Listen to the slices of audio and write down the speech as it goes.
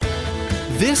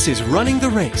This is Running the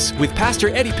Race with Pastor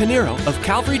Eddie Pinero of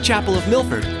Calvary Chapel of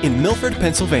Milford in Milford,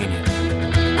 Pennsylvania.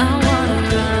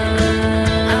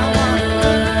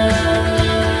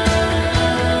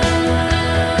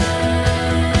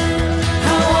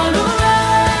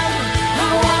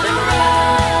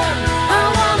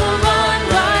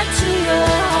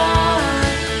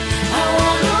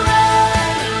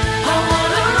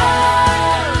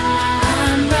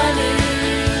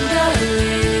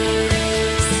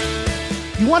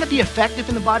 Want to be effective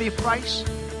in the body of Christ?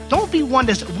 Don't be one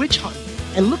that's witch hunting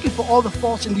and looking for all the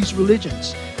faults in these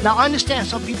religions. Now, I understand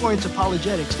some people are into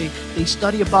apologetics. They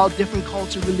study about different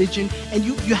cults of religion, and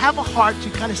you have a heart to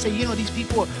kind of say, these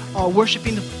people are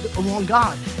worshiping the wrong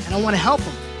God, and I want to help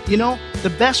them.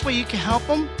 The best way you can help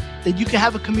them, that you can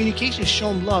have a communication,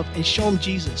 show them love and show them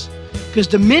Jesus. Because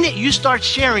the minute you start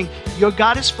sharing your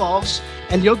God is false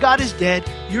and your God is dead,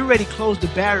 you already closed the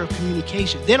barrier of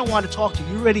communication. They don't want to talk to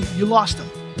you. You lost them.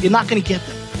 You're not going to get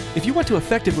them. If you want to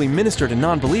effectively minister to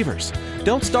non-believers,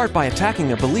 don't start by attacking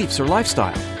their beliefs or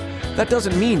lifestyle. That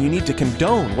doesn't mean you need to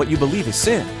condone what you believe is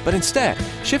sin, but instead,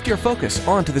 shift your focus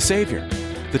onto the Savior.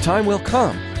 The time will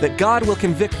come that God will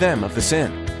convict them of the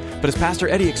sin. But as Pastor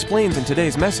Eddie explains in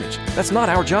today's message, that's not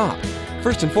our job.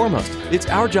 First and foremost, it's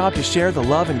our job to share the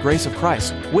love and grace of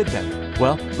Christ with them.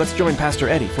 Well, let's join Pastor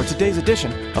Eddie for today's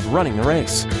edition of Running the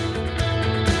Race.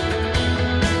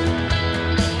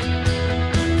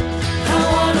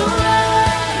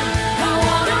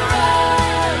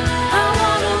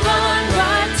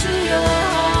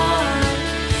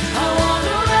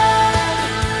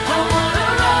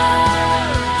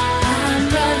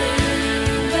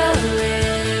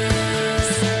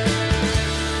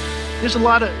 There's a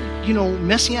lot of,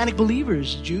 messianic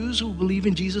believers, Jews who believe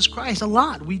in Jesus Christ. A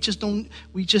lot. We just don't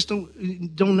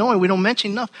know it. We don't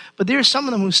mention enough. But there's some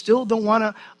of them who still don't want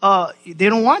to. They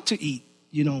don't want to eat,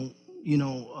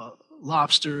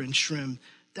 lobster and shrimp.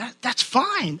 That's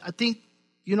fine. I think,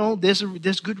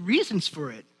 there's good reasons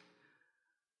for it.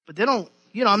 But they don't.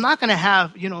 I'm not going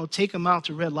to take them out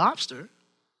to Red Lobster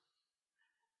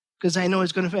because I know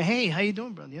it's going to say, "Hey, how you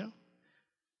doing, brother?"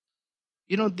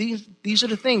 These are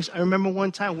the things. I remember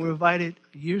one time we were invited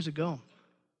years ago.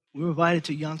 We were invited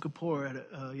to Yom Kippur at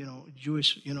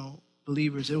Jewish,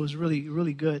 believers. It was really,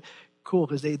 really good, cool,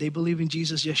 because they believe in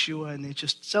Jesus, Yeshua, and they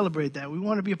just celebrate that. We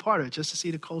want to be a part of it, just to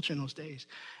see the culture in those days.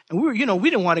 And we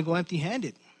didn't want to go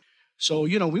empty-handed. So,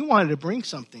 we wanted to bring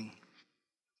something.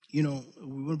 We want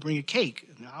to bring a cake.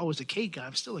 Now, I was a cake guy.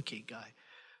 I'm still a cake guy.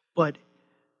 But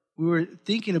we were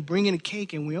thinking of bringing a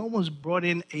cake, and we almost brought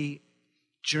in a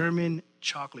German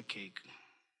chocolate cake.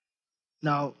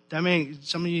 Now,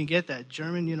 some of you can get that.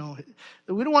 German, we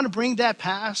don't want to bring that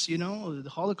past, the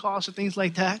Holocaust and things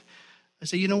like that. I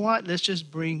say, you know what? Let's just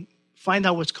find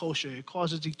out what's kosher. It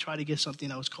causes to try to get something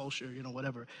that was kosher,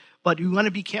 whatever. But you want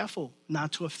to be careful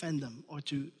not to offend them or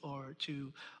to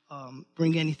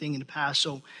bring anything in the past.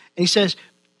 So, and he says,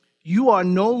 you are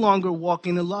no longer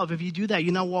walking in love. If you do that,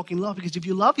 you're not walking in love. Because if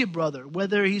you love your brother,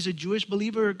 whether he's a Jewish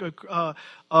believer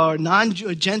or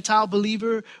non-Gentile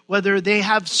believer, whether they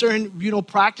have certain,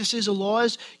 practices or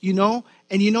laws, and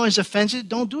it's offensive,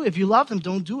 don't do it. If you love them,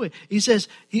 don't do it. He says,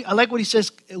 I like what he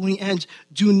says when he ends,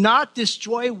 do not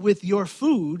destroy with your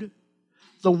food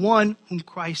the one whom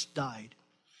Christ died.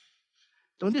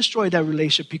 Don't destroy that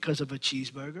relationship because of a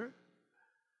cheeseburger.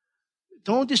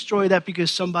 Don't destroy that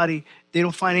because they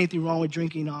don't find anything wrong with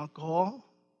drinking alcohol.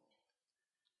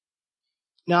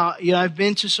 Now, I've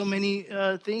been to so many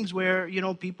things where,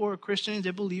 people are Christians,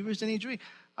 they're believers, and they drink.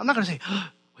 I'm not going to say,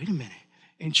 wait a minute,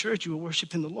 in church you were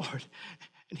worshiping the Lord,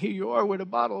 and here you are with a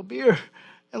bottle of beer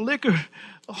and liquor.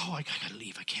 Oh, I got to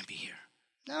leave, I can't be here.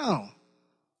 No.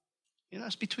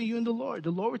 It's between you and the Lord.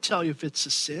 The Lord will tell you if it's a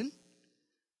sin,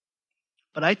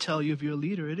 but I tell you if you're a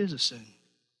leader, it is a sin.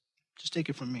 Just take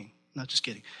it from me. No, just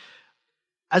kidding.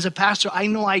 As a pastor, I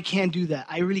know I can't do that.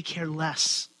 I really care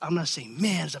less. I'm not saying,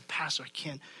 man, as a pastor, I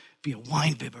can't be a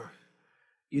wine bibber.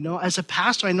 As a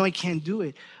pastor, I know I can't do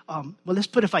it. Well, let's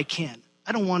put if I can.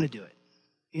 I don't want to do it.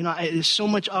 There's so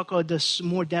much alcohol, it does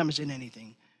more damage than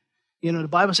anything. The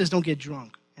Bible says don't get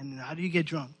drunk. And how do you get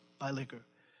drunk? By liquor.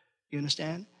 You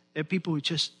understand? There are people who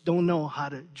just don't know how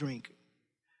to drink.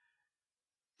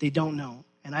 They don't know.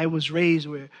 And I was raised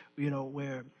where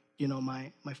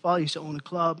my father used to own a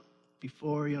club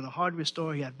before, a hardware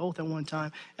store. He had both at one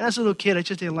time. And as a little kid, I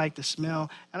just didn't like the smell.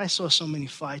 And I saw so many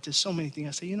fights and so many things.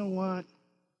 I said, you know what?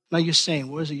 Now you're saying,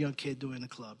 what does a young kid do in the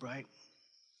club, right?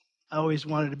 I always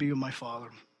wanted to be with my father.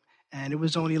 And it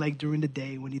was only like during the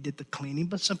day when he did the cleaning.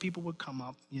 But some people would come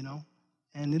up,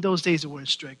 And in those days, it weren't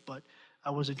strict. But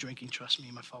I wasn't drinking, trust me,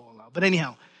 my father allowed. But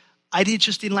anyhow, I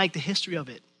just didn't like the history of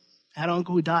it. I had an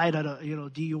uncle who died at a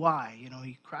DUI.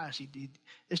 He crashed.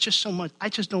 It's just so much. I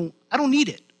don't need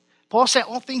it. Paul said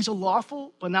all things are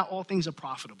lawful, but not all things are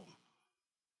profitable.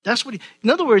 That's what in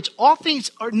other words, all things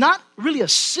are not really a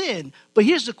sin, but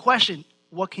here's the question: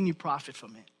 what can you profit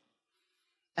from it?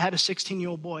 I had a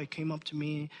 16-year-old boy came up to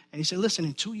me and he said, listen,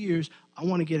 in 2 years, I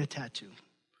want to get a tattoo.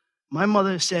 My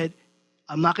mother said,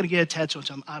 I'm not going to get a tattoo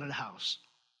until I'm out of the house.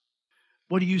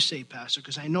 What do you say, Pastor?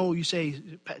 Because I know you say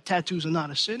tattoos are not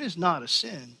a sin. It's not a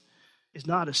sin. It's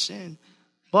not a sin.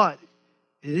 But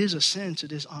it is a sin to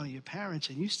dishonor your parents,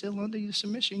 and you're still under your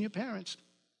submission of your parents.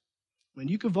 When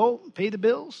you can vote, pay the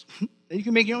bills, then you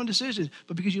can make your own decisions.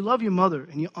 But because you love your mother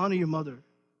and you honor your mother,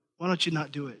 why don't you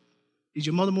not do it? Is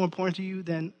your mother more important to you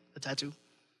than a tattoo?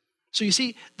 So you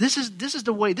see, this is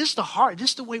the way, this is the heart, this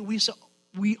is the way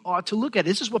we ought to look at it.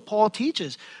 This is what Paul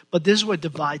teaches, but this is what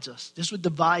divides us. This is what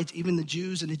divides even the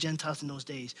Jews and the Gentiles in those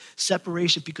days.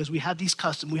 Separation, because we have these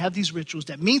customs, we have these rituals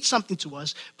that mean something to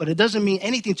us, but it doesn't mean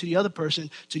anything to the other person.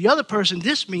 To the other person,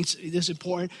 this is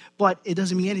important, but it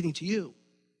doesn't mean anything to you.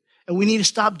 And we need to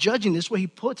stop judging. This is where he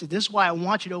puts it. This is why I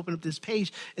want you to open up this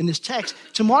page in this text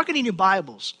to mark it in your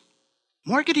Bibles.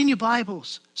 Mark it in your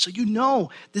Bibles so you know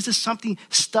this is something,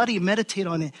 study, meditate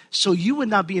on it, so you would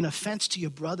not be an offense to your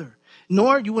brother,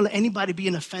 nor you will let anybody be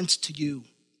an offense to you.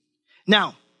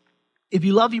 Now, if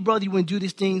you love your brother, you wouldn't do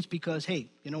these things because,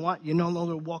 hey, you know what? You're no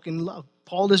longer walking in love.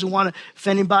 Paul doesn't want to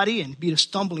offend anybody and be a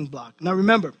stumbling block. Now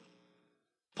remember,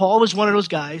 Paul was one of those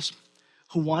guys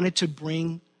who wanted to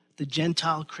bring the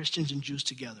Gentile Christians and Jews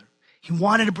together. He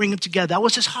wanted to bring them together. That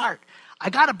was his heart.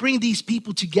 I got to bring these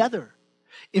people together.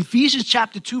 In Ephesians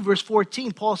chapter 2, verse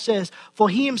 14, Paul says, for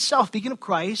he himself, speaking of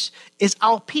Christ, is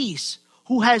our peace,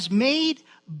 who has made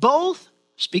both,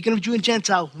 speaking of Jew and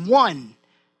Gentile, one,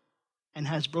 and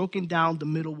has broken down the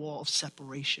middle wall of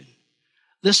separation.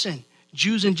 Listen,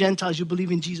 Jews and Gentiles, you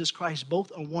believe in Jesus Christ,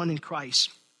 both are one in Christ.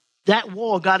 That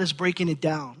wall, God is breaking it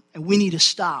down, and we need to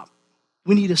stop.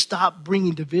 We need to stop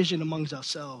bringing division amongst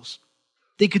ourselves.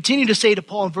 They continue to say to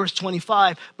Paul in verse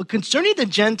 25, but concerning the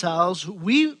Gentiles who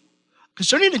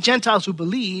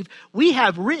believe, we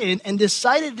have written and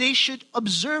decided they should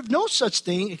observe no such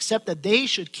thing except that they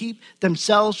should keep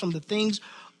themselves from the things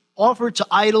offered to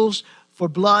idols, for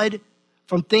blood,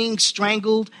 from things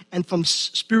strangled, and from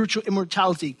spiritual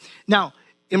immorality.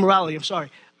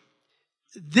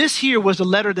 This here was a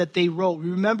letter that they wrote.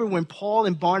 Remember when Paul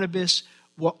and Barnabas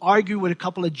were arguing with a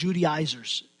couple of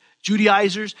Judaizers,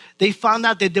 they found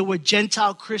out that there were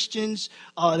Gentile Christians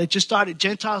that just started,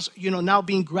 Gentiles, now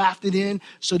being grafted in.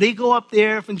 So they go up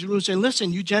there from Jerusalem and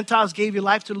listen, you Gentiles gave your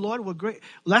life to the Lord? Well, great.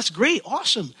 Well, that's great.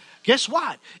 Awesome. Guess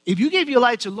what? If you gave your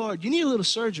life to the Lord, you need a little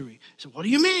surgery. I said, what do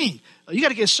you mean? You got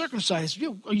to get circumcised.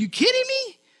 Are you kidding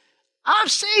me? I'm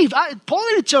saved. Paul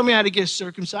didn't tell me how to get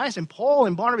circumcised. And Paul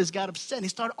and Barnabas got upset. And they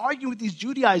started arguing with these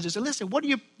Judaizers. And listen, what are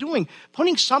you doing?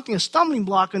 Putting a stumbling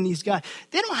block on these guys.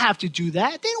 They don't have to do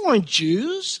that. They weren't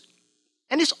Jews.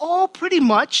 And it's all pretty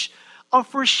much a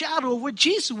foreshadow of what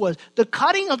Jesus was. The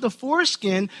cutting of the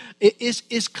foreskin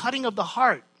is cutting of the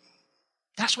heart.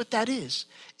 That's what that is.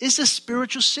 It's a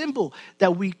spiritual symbol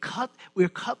that we're cut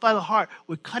by the heart.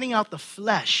 We're cutting out the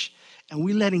flesh. And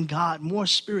we're letting God, more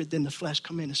spirit than the flesh,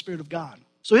 come in, the spirit of God.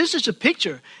 So this is a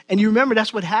picture. And you remember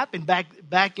that's what happened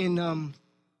back in,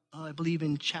 I believe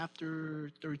in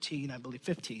chapter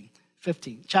 15.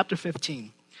 Chapter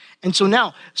 15. And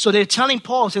so they're telling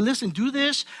Paul, say, listen, do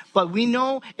this, but we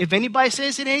know if anybody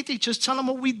says anything, just tell them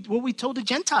what we told the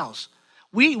Gentiles.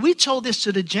 We told this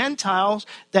to the Gentiles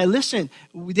that, listen,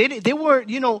 they weren't,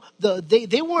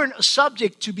 they weren't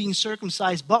subject to being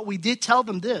circumcised, but we did tell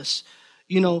them this.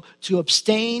 To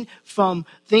abstain from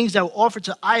things that were offered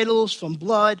to idols, from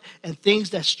blood, and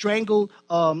things that strangle,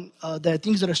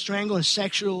 things that are strangled, and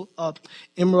sexual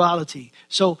immorality.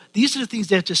 So these are the things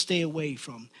they have to stay away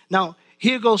from. Now,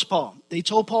 here goes Paul. They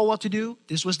told Paul what to do.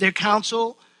 This was their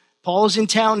counsel. Paul is in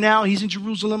town now. He's in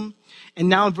Jerusalem. And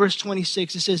now in verse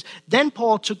 26, it says, then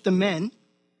Paul took the men,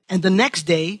 and the next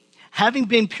day, having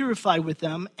been purified with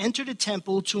them, entered the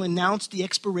temple to announce the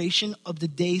expiration of the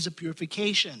days of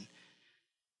purification,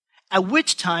 at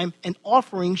which time an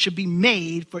offering should be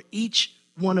made for each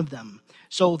one of them.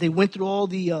 So they went through all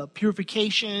the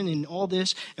purification and all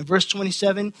this. In verse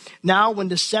 27, now when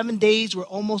the 7 days were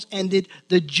almost ended,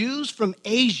 the Jews from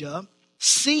Asia,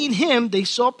 seeing him, they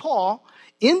saw Paul,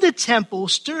 in the temple,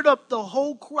 stirred up the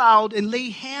whole crowd, and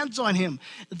laid hands on him.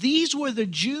 These were the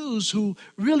Jews who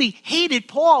really hated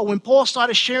Paul when Paul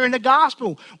started sharing the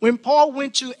gospel. When Paul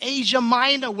went to Asia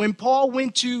Minor, when Paul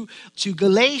went to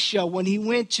Galatia, when he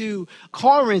went to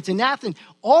Corinth and Athens,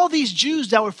 all these Jews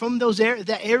that were from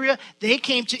that area, they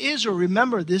came to Israel.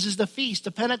 Remember, this is the feast,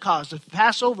 the Pentecost, the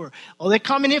Passover. Oh, they're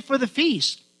coming in for the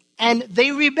feast. And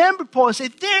they remembered Paul and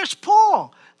said, there's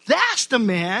Paul. That's the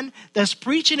man that's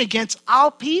preaching against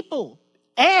our people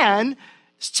and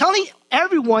telling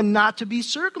everyone not to be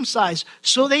circumcised.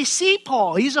 So they see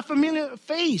Paul. He's a familiar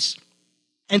face.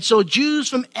 And so Jews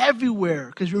from everywhere,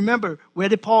 because remember, where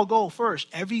did Paul go first?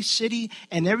 Every city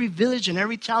and every village and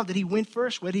every town that he went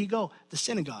first, where did he go? The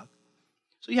synagogue.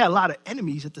 So he had a lot of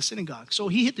enemies at the synagogue. So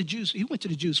he hit the Jews. He went to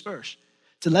the Jews first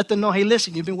to let them know, hey,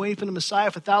 listen, you've been waiting for the Messiah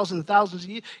for thousands and thousands of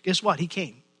years. Guess what? He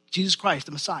came. Jesus Christ,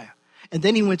 the Messiah. And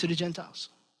then he went to the Gentiles.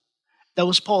 That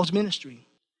was Paul's ministry.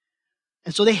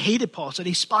 And so they hated Paul. So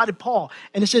they spotted Paul.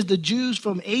 And it says the Jews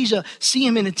from Asia see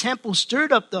him in the temple,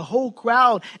 stirred up the whole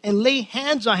crowd, and laid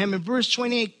hands on him in verse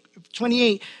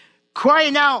 28,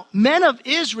 crying out, men of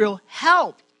Israel,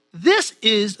 help. This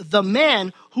is the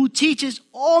man who teaches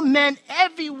all men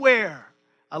everywhere.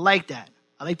 I like that.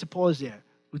 I like to pause there.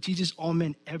 Who teaches all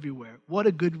men everywhere. What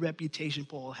a good reputation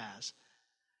Paul has.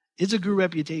 It's a good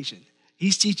reputation.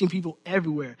 He's teaching people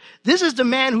everywhere. This is the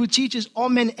man who teaches all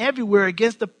men everywhere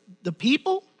against the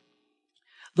people,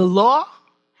 the law,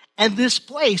 and this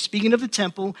place, speaking of the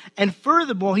temple. And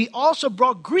furthermore, he also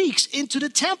brought Greeks into the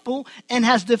temple and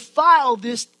has defiled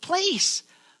this place.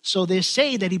 So they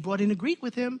say that he brought in a Greek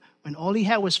with him when all he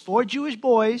had was 4 Jewish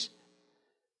boys,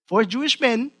 4 Jewish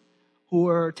men who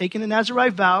were taking the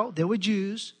Nazirite vow. They were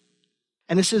Jews.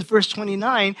 And it says, verse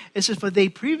 29, it says, for they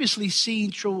previously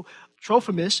seen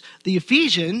Trophimus, the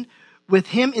Ephesian, with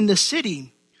him in the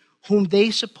city, whom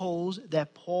they suppose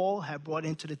that Paul had brought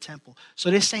into the temple. So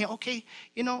they're saying, okay,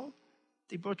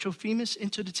 they brought Trophimus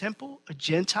into the temple, a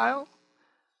Gentile.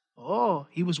 Oh,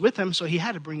 he was with him, so he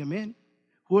had to bring him in.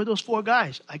 Who are those 4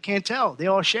 guys? I can't tell. They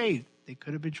all shaved. They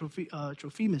could have been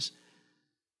Trophimus.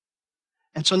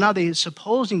 And so now they're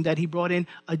supposing that he brought in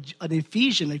an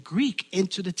Ephesian, a Greek,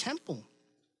 into the temple.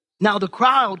 Now the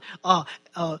crowd,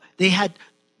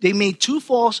 they made 2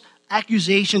 false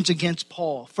accusations against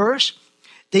Paul. First,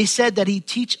 they said that he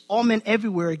teach all men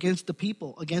everywhere against the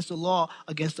people, against the law,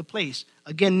 against the place.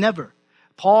 Again, never.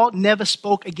 Paul never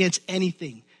spoke against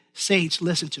anything. Saints,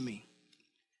 listen to me.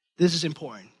 This is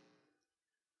important.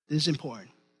 This is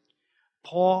important.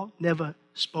 Paul never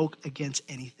spoke against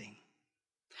anything.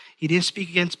 He didn't speak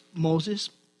against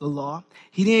Moses, the law.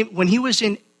 When he was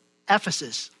in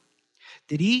Ephesus,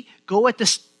 did he go at the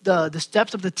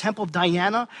steps of the temple of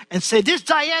Diana and say, this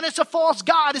Diana is a false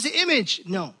god, is an image?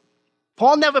 No.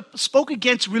 Paul never spoke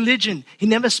against religion. He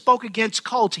never spoke against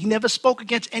cults. He never spoke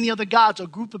against any other gods or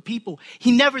group of people.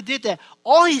 He never did that.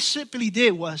 All he simply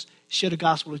did was share the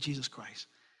gospel of Jesus Christ.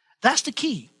 That's the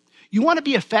key. You want to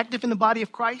be effective in the body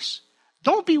of Christ?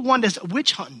 Don't be one that's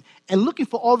witch hunting and looking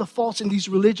for all the faults in these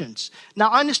religions. Now,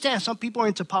 I understand some people are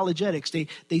into apologetics.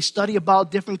 They study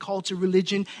about different cults of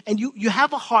religion, and you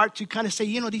have a heart to kind of say,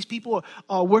 these people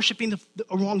are worshiping the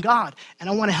wrong God, and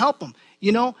I want to help them.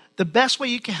 The best way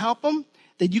you can help them,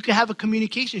 that you can have a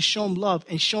communication, show them love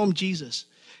and show them Jesus.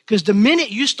 Because the minute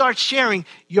you start sharing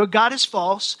your God is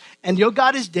false and your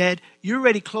God is dead, you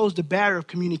already closed the barrier of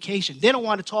communication. They don't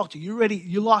want to talk to you.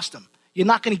 You lost them. You're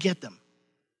not going to get them.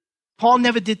 Paul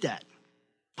never did that.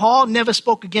 Paul never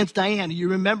spoke against Diana. You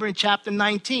remember in chapter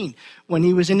 19 when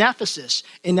he was in Ephesus.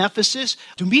 In Ephesus,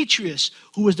 Demetrius,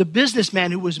 who was the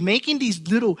businessman who was making these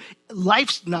little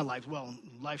life-size,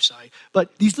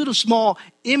 but these little small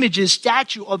images,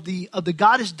 statue of the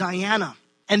goddess Diana.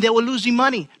 And they were losing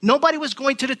money. Nobody was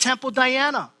going to the temple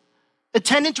Diana.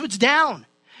 Attendance was down.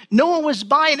 No one was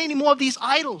buying any more of these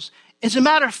idols. As a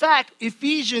matter of fact,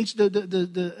 Ephesians,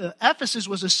 Ephesus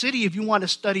was a city, if you want to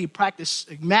study, practice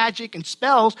magic and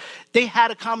spells, they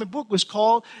had a common book. It was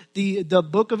called the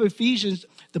book of Ephesians,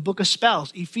 the book of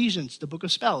spells. Ephesians, the book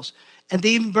of spells. And they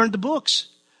even burned the books.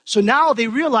 So now they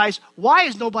realize, why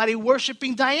is nobody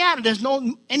worshiping Diana? There's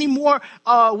no any more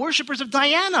worshipers of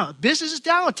Diana. Business is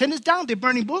down, attendance down, they're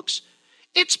burning books.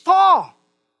 It's Paul.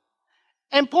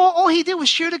 And Paul, all he did was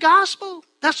share the gospel.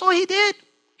 That's all he did.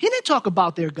 He didn't talk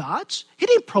about their gods. He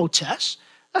didn't protest.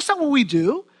 That's not what we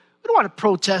do. We don't want to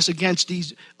protest against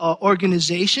these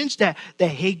organizations that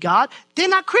hate God. They're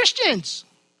not Christians.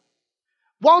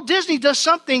 Walt Disney does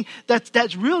something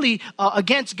that's really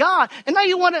against God, and now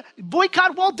you want to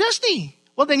boycott Walt Disney.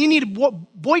 Well, then you need to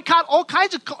boycott all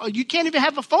kinds of, you can't even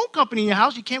have a phone company in your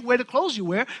house. You can't wear the clothes you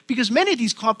wear because many of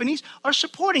these companies are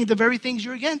supporting the very things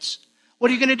you're against. What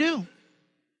are you going to do?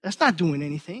 That's not doing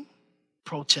anything.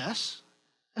 Protest.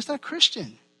 That's not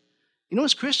Christian. You know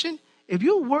what's Christian? If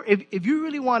you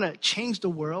really want to change the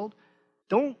world,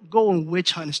 don't go and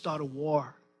witch hunt and start a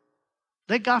war.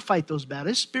 Let God fight those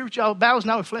battles. It's spiritual battles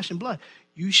now with flesh and blood.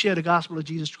 You share the gospel of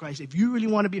Jesus Christ. If you really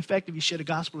want to be effective, you share the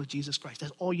gospel of Jesus Christ.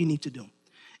 That's all you need to do.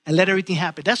 And let everything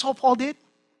happen. That's all Paul did.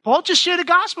 Paul just shared the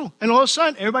gospel. And all of a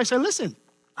sudden, everybody said, listen,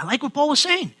 I like what Paul was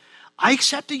saying. I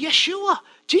accepted Yeshua,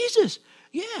 Jesus.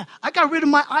 Yeah, I got rid of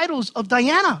my idols of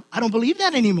Diana. I don't believe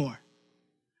that anymore.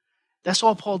 That's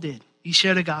all Paul did. He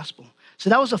shared the gospel. So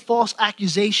that was a false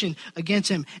accusation against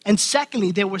him. And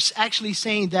secondly, they were actually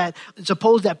saying that,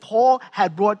 suppose that Paul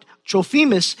had brought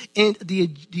Trophimus in the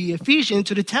Ephesian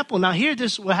to the temple. Now here,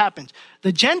 this is what happens.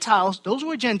 The Gentiles, those who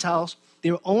were Gentiles,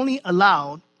 they were only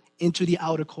allowed into the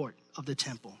outer court of the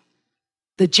temple.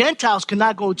 The Gentiles could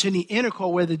not go to the inner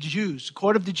court where the Jews, the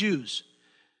court of the Jews.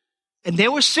 And they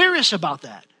were serious about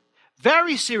that.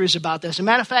 Very serious about that. As a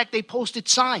matter of fact, they posted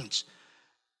signs.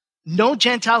 No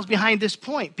Gentiles behind this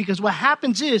point. Because what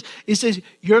happens is, it says,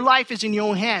 your life is in your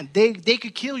own hand. They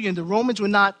could kill you, and the Romans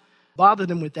would not bother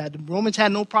them with that. The Romans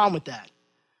had no problem with that.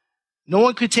 No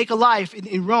one could take a life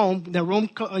in Rome. Now, Rome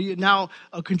now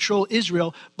control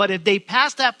Israel. But if they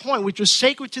passed that point, which was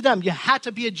sacred to them, you had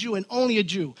to be a Jew and only a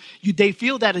Jew. They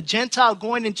feel that a Gentile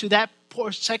going into that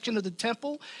poor section of the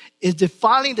temple is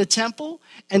defiling the temple.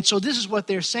 And so this is what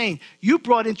they're saying. You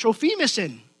brought in Trophimus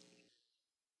in.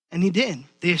 And he didn't.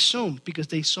 They assumed because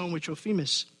they saw him with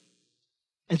Trophimus.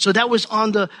 And so that was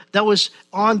on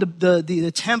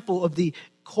the temple of the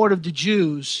court of the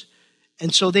Jews.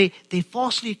 And so they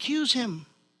falsely accuse him.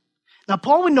 Now,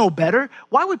 Paul would know better.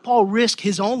 Why would Paul risk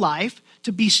his own life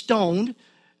to be stoned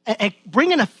and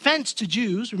bring an offense to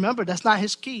Jews? Remember, that's not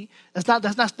his key. That's not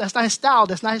his style.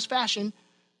 That's not his fashion.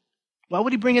 Why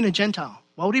would he bring in a Gentile?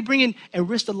 Why would he bring in and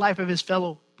risk the life of his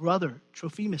fellow brother,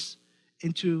 Trophimus,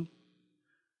 into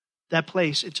that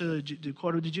place, into the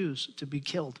court of the Jews, to be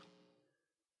killed?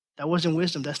 That wasn't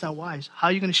wisdom. That's not wise. How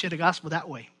are you going to share the gospel that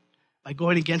way? By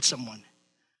going against someone.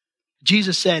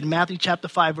 Jesus said, Matthew chapter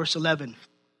 5, verse 11,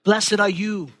 blessed are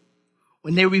you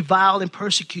when they revile and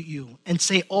persecute you and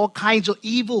say all kinds of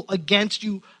evil against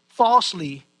you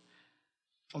falsely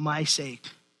for my sake.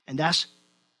 And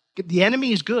the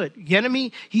enemy is good. The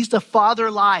enemy, he's the father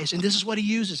of lies. And this is what he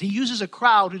uses. He uses a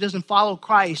crowd who doesn't follow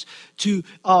Christ to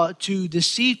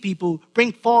deceive people,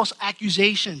 bring false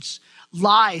accusations,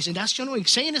 lies. And that's,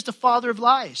 Satan is the father of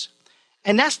lies.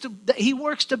 And he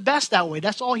works the best that way.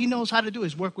 That's all he knows how to do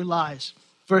is work with lies.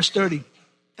 Verse 30.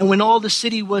 And when all the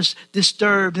city was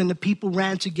disturbed and the people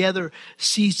ran together,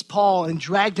 seized Paul and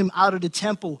dragged him out of the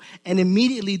temple, and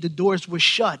immediately the doors were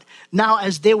shut. Now,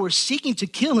 as they were seeking to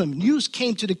kill him, news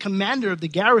came to the commander of the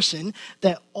garrison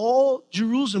that all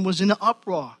Jerusalem was in an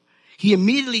uproar. He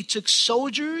immediately took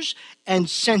soldiers and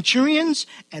centurions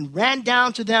and ran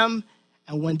down to them.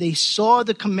 And when they saw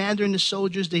the commander and the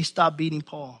soldiers, they stopped beating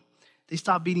Paul. They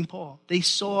stopped beating Paul. They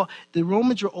saw the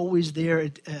Romans were always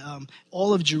there,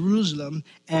 all of Jerusalem,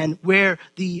 and where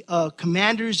the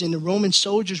commanders and the Roman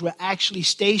soldiers were actually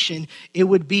stationed, it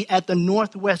would be at the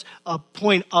northwest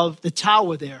point of the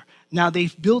tower there. Now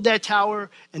they've built that tower,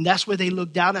 and that's where they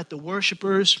looked down at the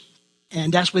worshipers,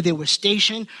 and that's where they were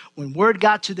stationed. When word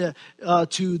got to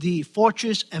the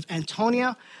fortress of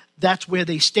Antonia, that's where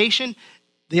they stationed.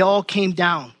 They all came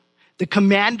down. The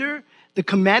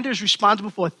commander is responsible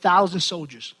for 1,000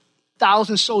 soldiers.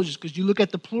 1,000 soldiers, because you look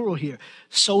at the plural here.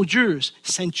 Soldiers,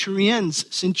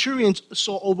 centurions. Centurions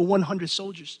saw over 100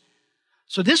 soldiers.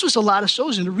 So this was a lot of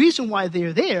soldiers. And the reason why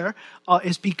they're there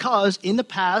is because in the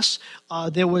past,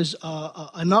 there was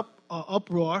an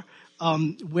uproar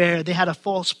where they had a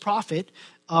false prophet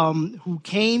who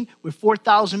came with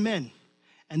 4,000 men.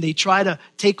 And they tried to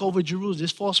take over Jerusalem.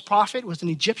 This false prophet was an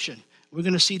Egyptian. We're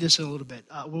going to see this in a little bit.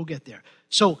 We'll get there.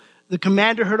 So the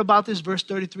commander heard about this, verse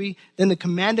 33. Then the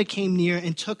commander came near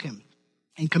and took him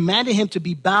and commanded him to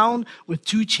be bound with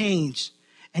 2 chains.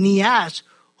 And he asked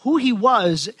who he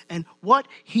was and what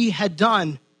he had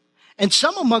done. And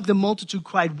some among the multitude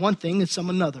cried one thing and some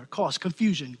another. Caused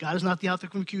confusion. God is not the author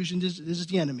of confusion. This is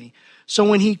the enemy. So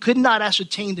when he could not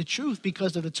ascertain the truth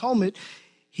because of the tumult,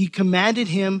 he commanded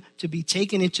him to be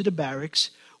taken into the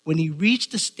barracks. When he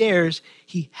reached the stairs,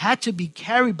 he had to be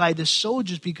carried by the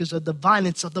soldiers because of the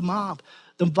violence of the mob.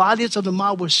 The violence of the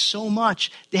mob was so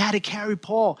much, they had to carry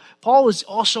Paul. Paul was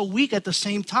also weak at the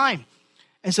same time.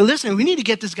 And so listen, we need to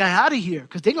get this guy out of here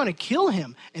because they're going to kill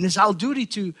him. And it's our duty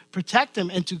to protect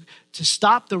him and to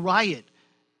stop the riot.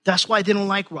 That's why they don't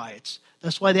like riots.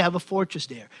 That's why they have a fortress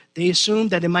there. They assume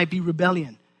that it might be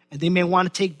rebellion, and they may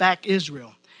want to take back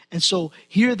Israel. And so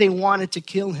here they wanted to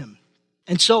kill him.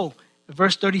 And so,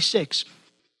 verse 36,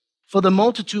 for the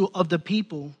multitude of the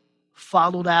people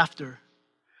followed after,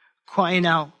 crying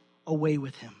out, away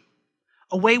with him.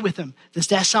 Away with him. Does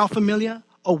that sound familiar?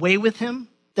 Away with him?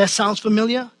 That sounds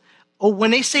familiar? Oh,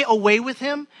 when they say away with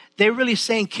him, they're really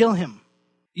saying kill him.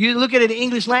 You look at it in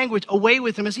English language, away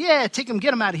with him, it's yeah, take him,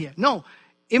 get him out of here. No,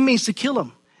 it means to kill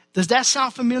him. Does that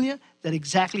sound familiar? That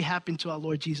exactly happened to our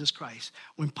Lord Jesus Christ.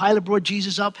 When Pilate brought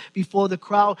Jesus up before the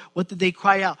crowd, what did they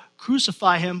cry out?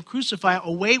 Crucify him,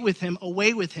 away with him,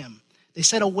 away with him. They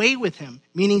said away with him,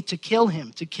 meaning to kill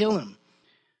him, to kill him.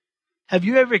 Have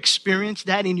you ever experienced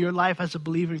that in your life as a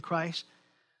believer in Christ?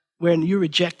 When you're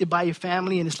rejected by your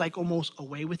family and it's like almost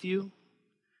away with you?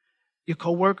 Your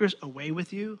coworkers, away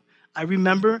with you? I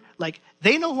remember, like,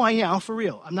 they know who I am for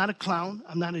real. I'm not a clown.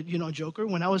 I'm not a, joker.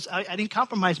 When I didn't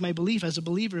compromise my belief as a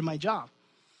believer in my job.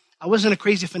 I wasn't a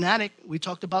crazy fanatic. We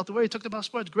talked about the word. We talked about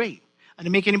sports. Great. I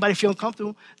didn't make anybody feel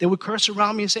uncomfortable. They would curse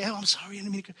around me and say, oh, I'm sorry. I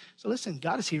didn't mean to curse. So listen,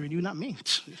 God is hearing you, not me.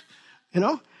 And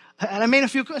I made a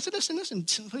few, I said, listen,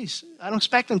 please. I don't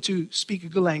expect them to speak a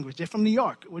good language. They're from New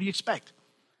York. What do you expect?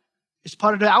 It's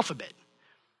part of the alphabet.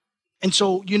 And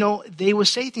so, they would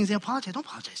say things. They apologize. Don't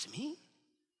apologize to me.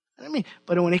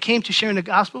 But when it came to sharing the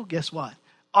gospel, guess what?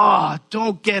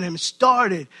 Don't get him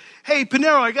started. Hey,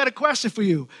 Panero, I got a question for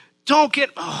you.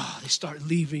 They start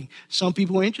leaving. Some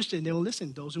people were interested. They will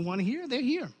listen. Those who want to hear, they're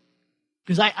here.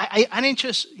 Because I didn't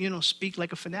just, speak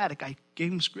like a fanatic. I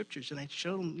gave them scriptures and I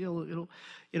showed them,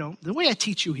 the way I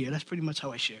teach you here, that's pretty much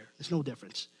how I share. There's no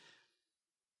difference.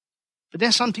 But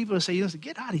then some people will say,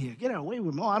 get out of here. Get away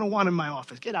with me. I don't want him in my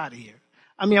office. Get out of here.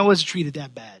 I wasn't treated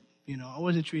that bad. I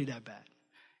wasn't treated that bad.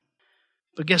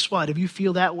 But guess what? If you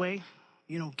feel that way,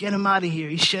 get him out of here.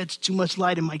 He sheds too much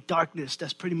light in my darkness.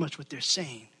 That's pretty much what they're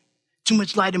saying. Too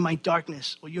much light in my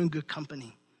darkness. Well, you're in good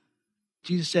company.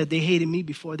 Jesus said they hated me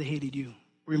before they hated you.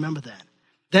 Remember that.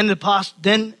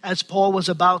 Then as Paul was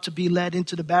about to be led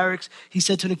into the barracks, he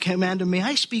said to the commander, may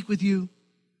I speak with you?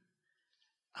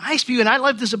 And I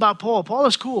love this about Paul. Paul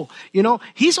is cool.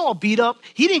 He's all beat up.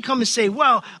 He didn't come and say,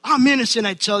 well, I'm innocent,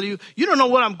 I tell you. You don't know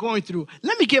what I'm going through.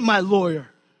 Let me get my lawyer.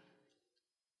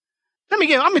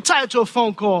 I'm entitled to a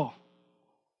phone call.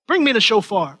 Bring me the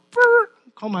shofar.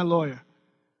 Call my lawyer.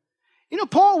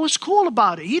 Paul was cool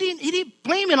about it. He didn't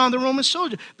blame it on the Roman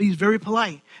soldier, but he's very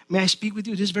polite. May I speak with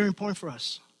you? This is very important for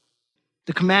us.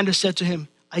 The commander said to him,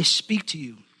 I speak to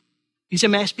you. He said,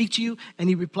 may I speak to you? And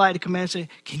he replied, the commander said,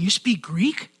 can you speak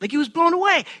Greek? Like he was blown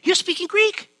away. You're speaking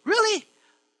Greek? Really?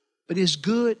 But it's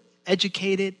good,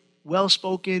 educated,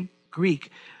 well-spoken Greek.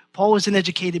 Paul was an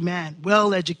educated man,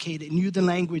 well-educated, knew the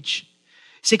language.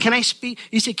 He said, can I speak?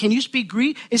 He said, can you speak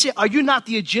Greek? He said, are you not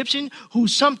the Egyptian who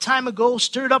some time ago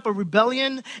stirred up a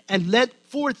rebellion and led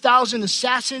 4,000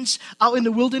 assassins out in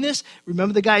the wilderness?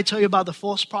 Remember the guy I tell you about the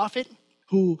false prophet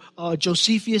who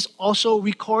Josephus also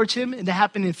records him, and that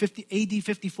happened in AD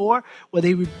 54, where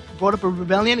they brought up a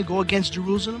rebellion to go against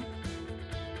Jerusalem.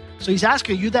 So he's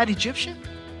asking, are you that Egyptian?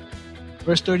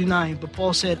 Verse 39, but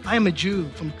Paul said, I am a Jew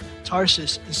from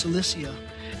Tarsus in Cilicia,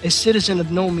 a citizen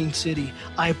of no mean city.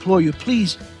 I implore you,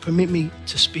 please permit me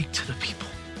to speak to the people.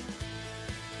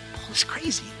 Paul is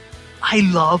crazy. I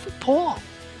love Paul.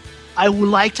 I would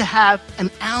like to have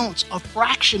an ounce, a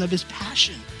fraction of his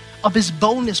passion, of his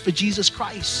boldness for Jesus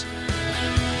Christ.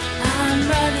 I'm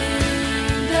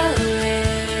running the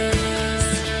race.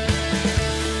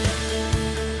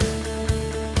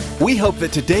 We hope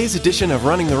that today's edition of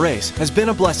Running the Race has been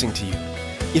a blessing to you.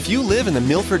 If you live in the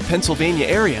Milford, Pennsylvania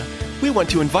area, we want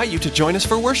to invite you to join us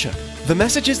for worship. The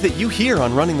messages that you hear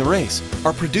on Running the Race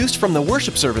are produced from the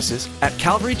worship services at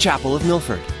Calvary Chapel of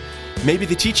Milford. Maybe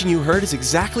the teaching you heard is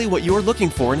exactly what you're looking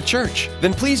for in a church.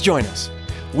 Then please join us.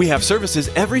 We have services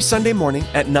every Sunday morning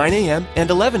at 9 a.m. and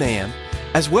 11 a.m.,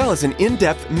 as well as an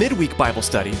in-depth midweek Bible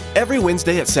study every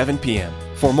Wednesday at 7 p.m.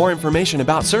 For more information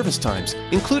about service times,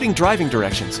 including driving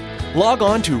directions, log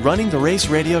on to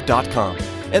runningtheraceradio.com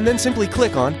and then simply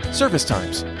click on Service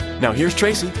Times. Now here's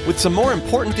Tracy with some more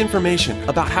important information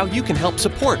about how you can help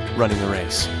support Running the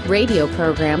Race. Radio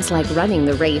programs like Running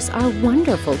the Race are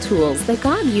wonderful tools that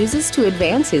God uses to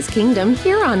advance His kingdom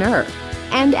here on earth.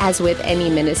 And as with any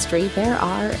ministry, there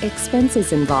are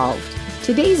expenses involved.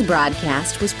 Today's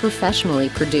broadcast was professionally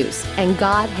produced, and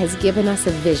God has given us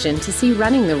a vision to see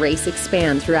Running the Race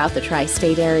expand throughout the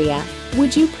tri-state area.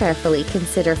 Would you prayerfully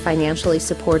consider financially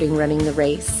supporting Running the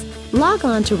Race? Log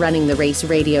on to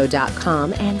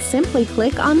runningtheraceradio.com and simply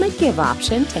click on the Give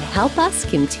option to help us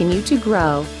continue to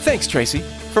grow. Thanks, Tracy.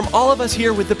 From all of us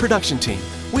here with the production team,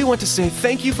 we want to say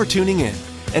thank you for tuning in,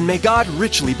 and may God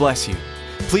richly bless you.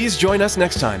 Please join us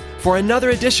next time for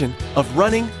another edition of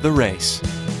Running the Race.